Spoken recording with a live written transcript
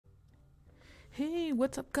Hey,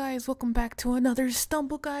 what's up guys? Welcome back to another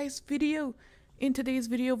Stumble Guys video. In today's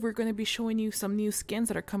video, we're going to be showing you some new skins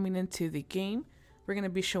that are coming into the game. We're going to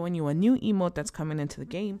be showing you a new emote that's coming into the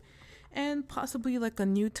game, and possibly like a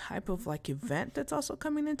new type of like event that's also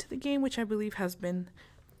coming into the game, which I believe has been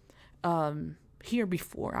here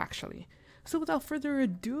before actually. So without further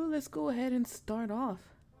ado, let's go ahead and start off.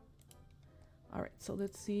 Alright, so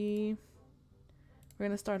let's see. We're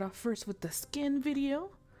going to start off first with the skin video.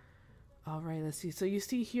 Alright, let's see. So you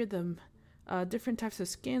see here the different types of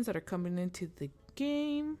skins that are coming into the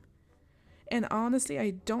game. And honestly,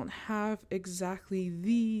 I don't have exactly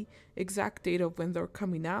the exact date of when they're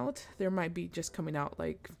coming out. There might be just coming out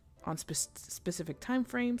like on specific time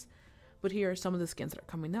frames. But here are some of the skins that are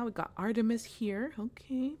coming out. We got Artemis here.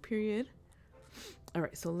 Okay, period.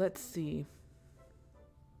 Alright, so let's see.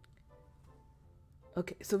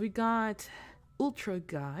 Okay, so we got Ultra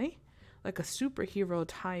Guy, like a superhero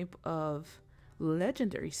type of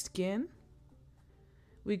legendary skin.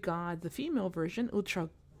 We got the female version, Ultra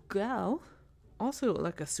Gal, also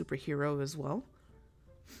like a superhero as well.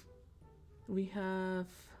 We have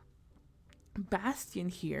Bastion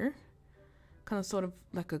here, kind of sort of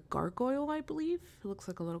like a gargoyle, I believe. It looks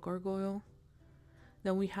like a little gargoyle.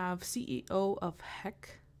 Then we have CEO of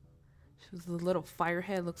Heck. She's a little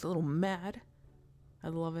firehead, looks a little mad. I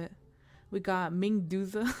love it. We got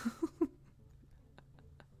Mingduza.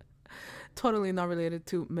 Totally not related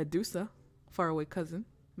to Medusa, faraway cousin.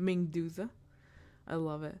 Mingduza. I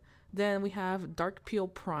love it. Then we have Dark Peel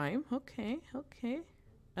Prime. Okay, okay.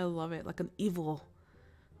 I love it. Like an evil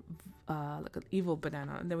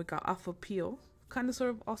banana. And then we got Alpha Peel. Kind of sort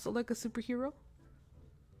of also like a superhero.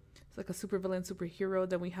 It's like a supervillain superhero.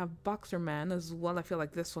 Then we have Boxer Man as well. I feel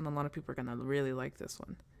like this one, a lot of people are gonna really like this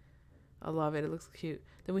one. I love it. It looks cute.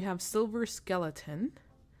 Then we have Silver Skeleton.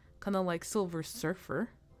 Kind of like Silver Surfer.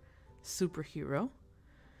 Superhero.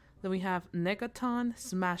 Then we have Negaton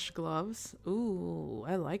Smash Gloves. Ooh,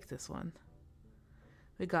 I like this one.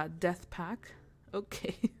 We got Death Pack.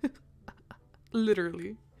 Okay.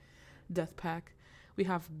 Literally. Death Pack. We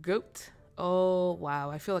have Goat. Oh,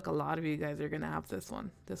 wow. I feel like a lot of you guys are going to have this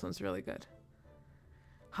one. This one's really good.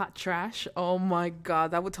 Hot Trash. Oh my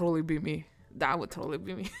god. That would totally be me. That would totally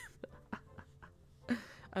be me.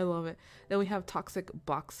 I love it. Then we have Toxic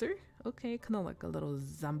Boxer. Okay, kind of like a little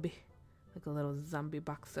zombie. Like a little zombie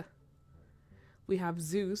boxer. We have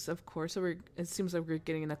Zeus, of course. So it seems like we're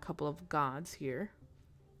getting a couple of gods here.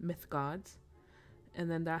 Myth gods. And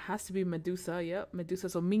then that has to be Medusa. Yep, Medusa.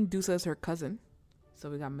 So Mingdusa is her cousin. So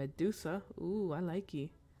we got Medusa. Ooh, I like you.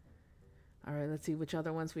 Alright, let's see which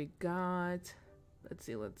other ones we got. Let's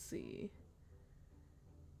see.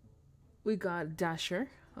 We got Dasher.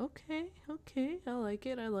 Okay, okay. I like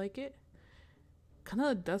it. Kind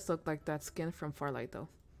of does look like that skin from Farlight though.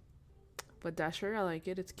 But Dasher, I like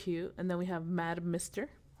it. It's cute. And then we have Mad Mister.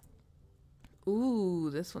 Ooh,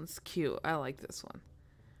 this one's cute. I like this one.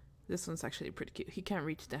 This one's actually pretty cute. He can't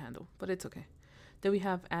reach the handle, but it's okay. Then we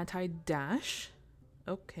have Anti-Dash.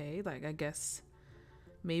 Okay, like I guess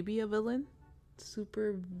maybe a villain.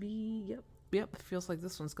 Super V. Yep. Feels like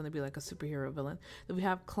this one's going to be like a superhero villain. Then we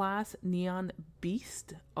have Class Neon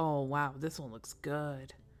Beast. Oh, wow. This one looks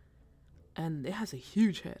good. And it has a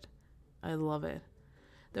huge head. I love it.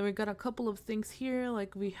 Then we got a couple of things here.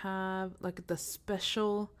 Like we have like the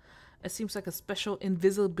special, it seems like a special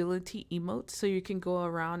invisibility emote. So you can go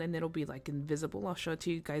around and it'll be like invisible. I'll show it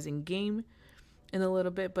to you guys in game in a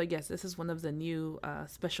little bit. But yes, this is one of the new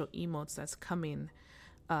special emotes that's coming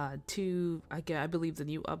to, I believe, the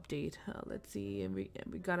new update. Let's see. And we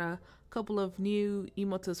got a couple of new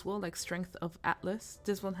emotes as well, like Strength of Atlas.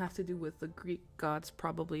 This one has to do with the Greek gods,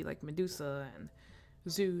 probably like Medusa and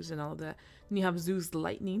Zeus and all of that. And you have Zeus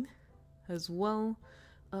Lightning as well.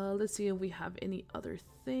 Let's see if we have any other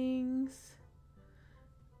things.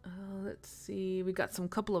 Let's see. We got some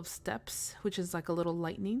couple of steps, which is like a little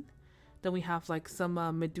lightning. Then we have like some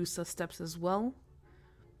Medusa steps as well.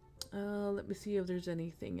 Let me see if there's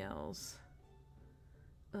anything else.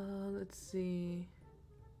 Let's see.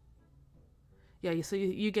 Yeah, so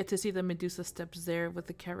you get to see the Medusa steps there with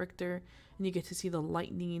the character, and you get to see the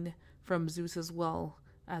lightning from Zeus as well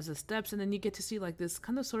as the steps, and then you get to see like this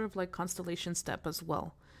kind of sort of like constellation step as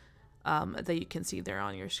well, that you can see there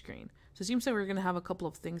on your screen. So it seems like we're gonna have a couple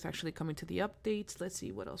of things actually coming to the updates. Let's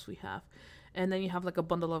see what else we have. And then you have like a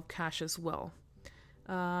bundle of cash as well.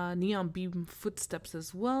 Neon beam footsteps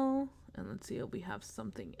as well. And let's see if we have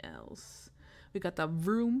something else. We got the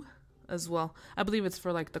vroom as well. I believe it's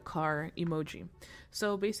for like the car emoji.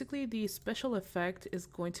 So basically the special effect is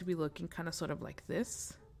going to be looking kind of sort of like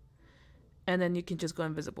this. And then you can just go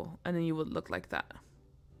invisible and then you would look like that.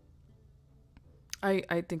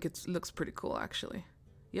 I think it looks pretty cool actually.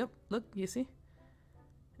 Yep, look, you see?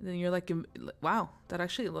 And then you're like, wow, that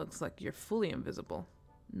actually looks like you're fully invisible.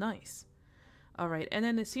 Nice. All right, and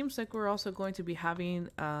then it seems like we're also going to be having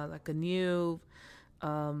like a new,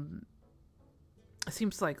 it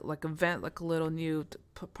seems like a vent, like a little new,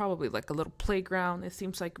 probably like a little playground. It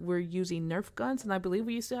seems like we're using Nerf guns, and I believe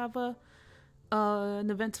we used to have an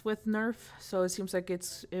event with Nerf, so it seems like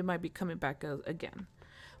it might be coming back again.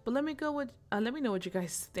 But let me know what you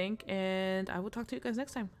guys think, and I will talk to you guys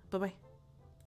next time. Bye bye.